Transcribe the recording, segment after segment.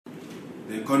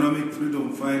The Economic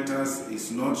Freedom Fighters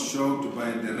is not shocked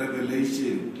by the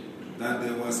revelation that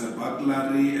there was a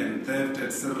burglary and theft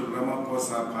at Cyril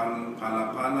Ramaphosa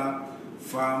Palapala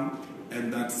farm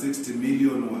and that 60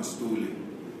 million was stolen.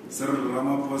 Cyril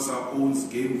Ramaphosa owns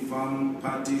game farm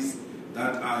parties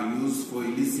that are used for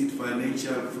illicit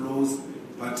financial flows,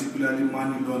 particularly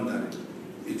money laundering.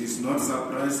 It is not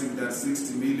surprising that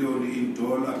 60 million in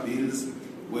dollar bills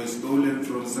were stolen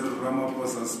from Cyril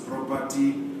Ramaphosa's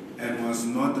property and was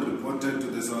not reported to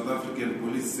the South African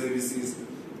Police Services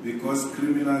because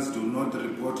criminals do not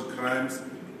report crimes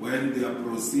when their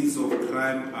proceeds of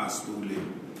crime are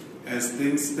stolen. As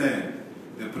things stand,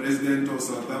 the President of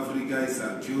South Africa is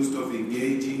accused of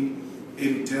engaging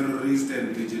in terrorist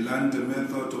and vigilante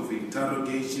method of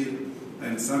interrogation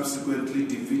and subsequently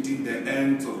defeating the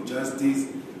ends of justice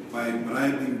by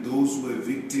bribing those who were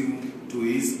victim to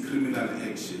his criminal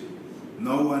action.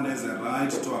 No one has a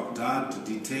right to abduct,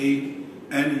 detain,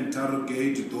 and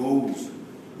interrogate those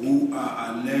who are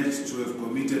alleged to have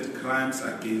committed crimes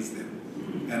against them.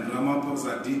 And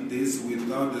Ramaphosa did this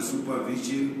without the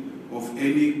supervision of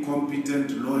any competent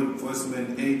law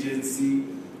enforcement agency,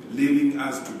 leaving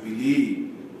us to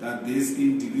believe that these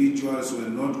individuals were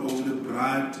not only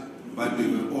bribed, but they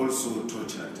were also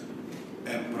tortured.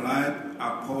 A bribe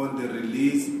upon the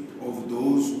release of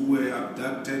those who were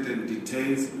abducted and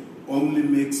detained only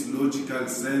makes logical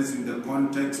sense in the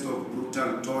context of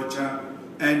brutal torture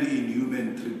and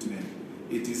inhuman treatment.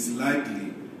 It is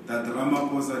likely that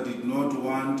Ramaphosa did not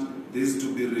want this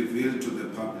to be revealed to the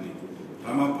public.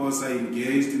 Ramaphosa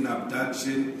engaged in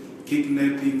abduction,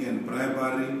 kidnapping, and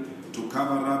bribery to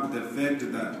cover up the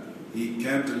fact that he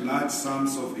kept large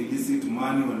sums of illicit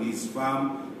money on his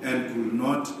farm and could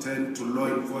not turn to law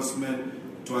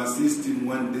enforcement to assist him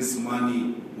when this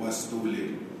money was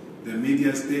stolen. The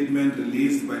media statement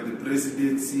released by the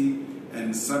presidency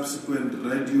and subsequent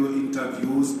radio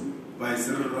interviews by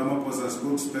Cyril Ramaphosa's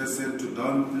spokesperson to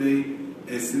downplay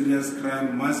a serious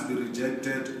crime must be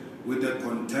rejected with the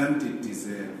contempt it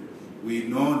deserves. We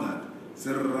know that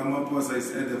Cyril Ramaphosa is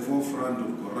at the forefront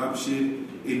of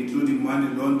corruption, including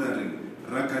money laundering,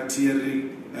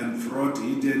 racketeering, and fraud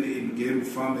hidden in game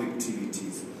farm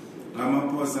activities.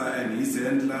 Ramaphosa and his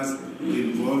handlers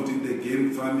involved in the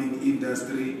game farming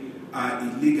industry are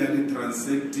illegally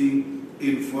transacting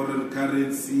in foreign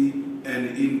currency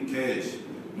and in cash.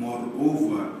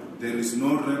 Moreover, there is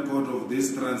no record of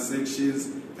these transactions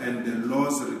and the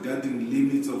laws regarding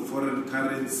limits of foreign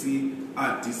currency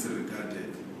are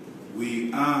disregarded.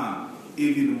 We are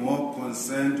even more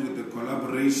concerned with the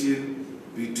collaboration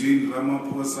between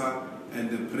Ramaphosa and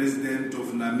the President of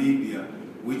Namibia,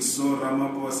 which saw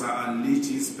Ramaphosa unleash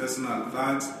his personal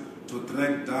thugs to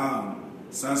track down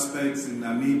suspects in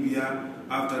Namibia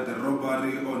after the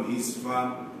robbery on his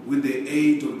farm with the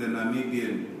aid of the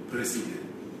Namibian president.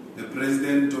 The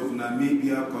President of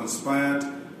Namibia conspired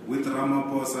with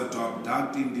Ramaphosa to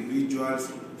abduct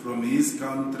individuals from his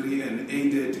country and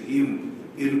aided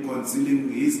him in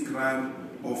concealing his crime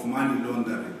of money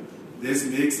laundering. This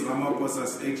makes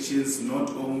Ramaphosa's actions not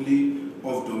only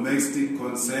of domestic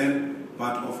concern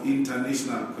but of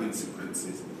international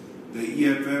consequences. The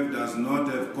EFF does not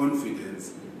have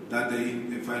confidence that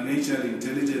the Financial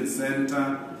Intelligence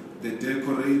Center, the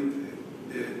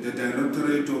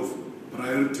Directorate of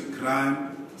Priority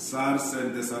Crime, SARS,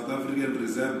 and the South African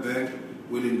Reserve Bank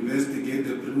will investigate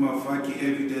the prima facie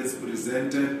evidence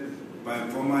presented by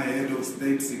former head of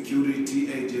State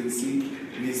Security Agency,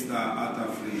 Mr. Arthur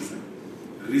Fraser.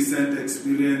 Recent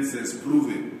experience has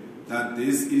proven that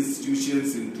these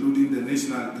institutions, including the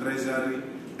National Treasury,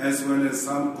 as well as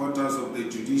some quarters of the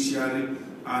judiciary,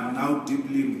 are now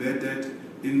deeply embedded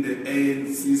in the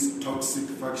ANC's toxic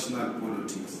factional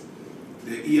politics.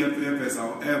 The EFF has,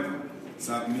 however,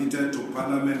 submitted to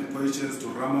Parliament questions to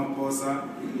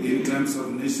Ramaphosa in terms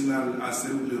of National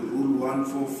Assembly Rule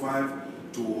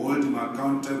 145 to hold him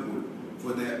accountable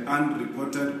for the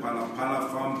unreported Palapala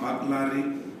farm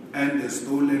burglary and the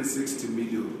stolen 60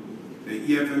 million.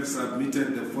 The EFF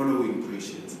submitted the following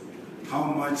questions. How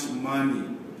much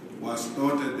money was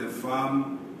stored at the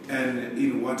farm and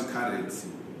in what currency?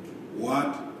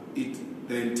 What is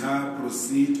the entire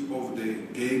proceed of the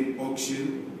game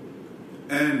auction?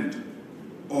 And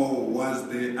or was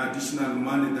the additional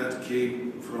money that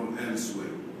came from elsewhere?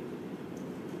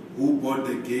 Who bought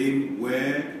the game,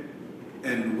 where,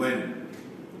 and when?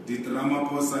 Did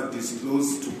Ramaphosa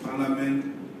disclose to Parliament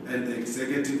and the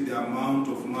executive the amount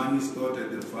of money stored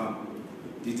at the farm?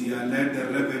 Did he alert the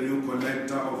revenue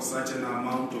collector of such an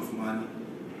amount of money?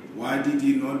 Why did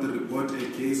he not report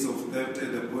a case of theft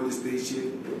at the police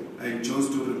station and chose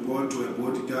to report to a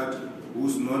bodyguard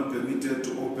who's not permitted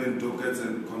to open dockets experts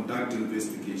and conduct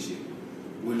investigation?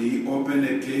 Will he open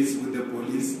a case with the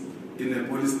police in a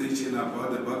police station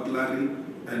about the burglary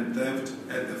and theft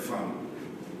at the farm?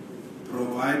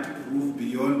 Provide proof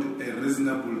beyond a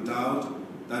reasonable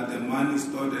doubt that the money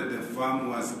stored at the farm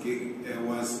was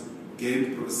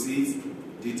game proceeds?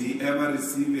 Did he ever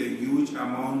receive a huge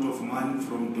amount of money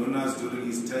from donors during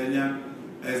his tenure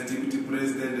as Deputy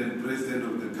President and President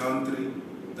of the country?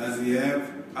 Does he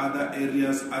have other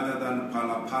areas other than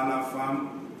Phala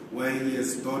farm where he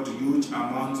has stored huge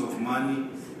amounts of money?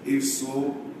 If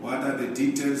so, what are the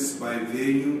details by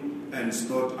venue and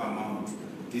stored amount?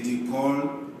 Did he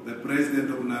call the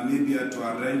President of Namibia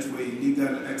to arrange for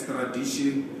illegal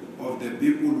extradition of the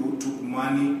people who took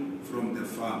money from the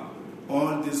farm?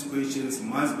 All these questions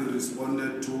must be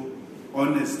responded to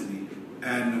honestly,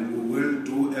 and we will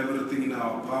do everything in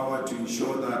our power to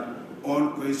ensure that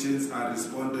all questions are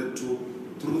responded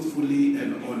to truthfully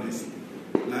and honestly,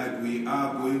 like we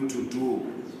are going to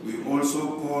do. We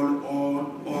also call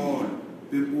on all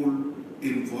people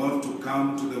involved to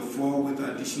come to the fore with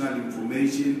additional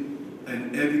information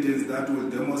and evidence that will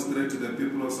demonstrate to the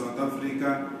people of South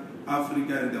Africa,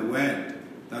 Africa and the world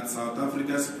that South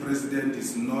Africa's president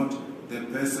is not the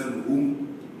person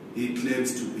whom he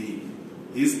claims to be.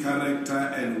 His character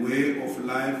and way of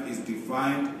life is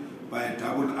defined by a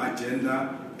double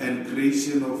agenda and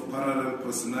creation of parallel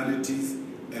personalities,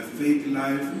 a fake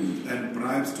life, and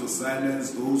bribes to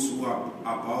silence those who are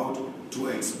about to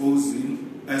expose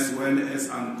him, as well as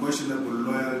unquestionable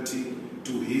loyalty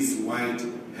to his white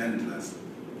handlers.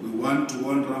 We want to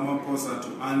want Ramaphosa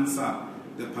to answer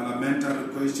the parliamentary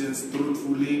questions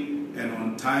truthfully and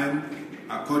on time,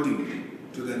 accordingly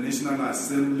to the National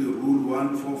Assembly Rule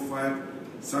 145,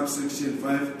 subsection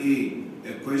 5A.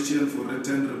 A question for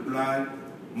written reply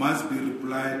must be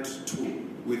replied to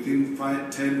within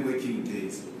 10 working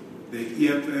days. The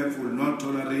EFF will not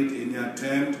tolerate any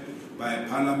attempt by a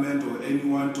parliament or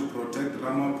anyone to protect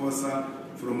Ramaphosa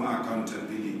from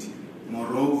accountability.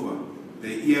 Moreover,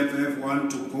 the EFF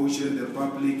want to caution the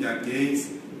public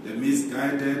against the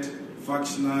misguided,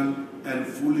 factional, and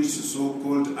foolish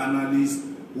so-called analysts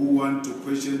who want to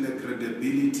question the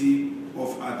credibility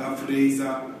of Arthur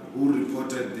Fraser, who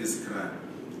reported this crime.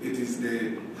 It is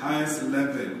the highest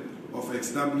level of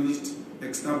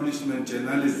establishment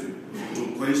journalism to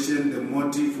question the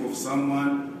motive of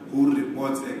someone who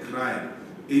reports a crime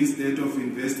instead of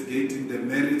investigating the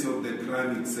merits of the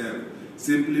crime itself,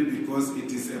 simply because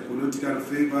it is a political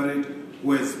favorite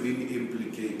who has been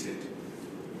implicated.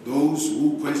 Those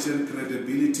who question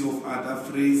credibility of Arthur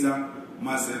Fraser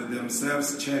must have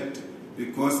themselves checked,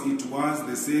 because it was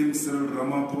the same Cyril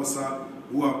Ramaphosa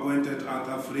who appointed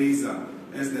Arthur Fraser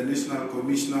as the National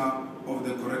Commissioner of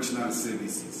the Correctional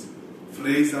Services.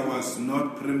 Fraser was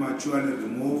not prematurely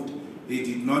removed, he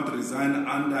did not resign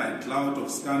under a cloud of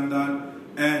scandal,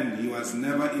 and he was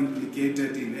never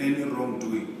implicated in any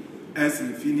wrongdoing, as he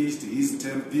finished his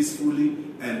term peacefully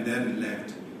and then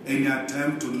left. Any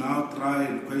attempt to now try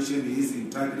and question his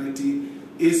integrity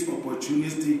is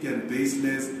opportunistic and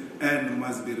baseless and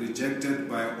must be rejected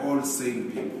by all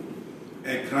sane people.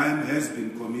 A crime has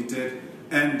been committed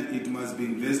and it must be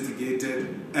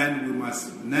investigated, and we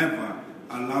must never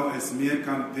allow a smear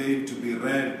campaign to be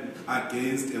ran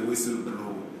against a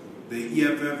whistleblower. The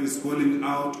EFF is calling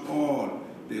out all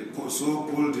the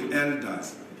so-called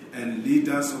elders and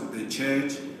leaders of the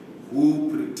church who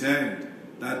pretend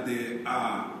that they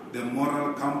are the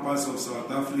moral compass of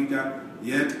South Africa,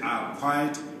 yet are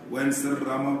quiet when Cyril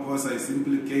Ramaphosa is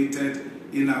implicated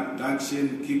in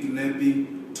abduction,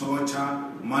 kidnapping,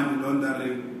 torture, money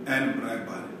laundering, and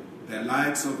bribery. The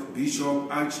likes of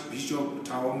Archbishop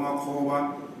Thabo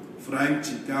Makgoba, Frank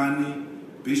Chikani,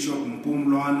 Bishop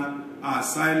Mpumlwana are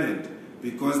silent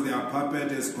because their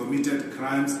puppet has committed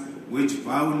crimes which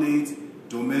violate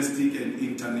domestic and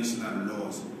international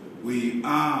laws.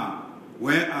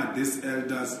 Where are these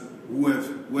elders who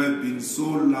have been so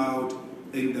loud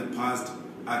in the past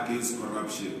against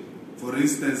corruption? For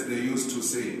instance, they used to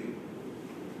say,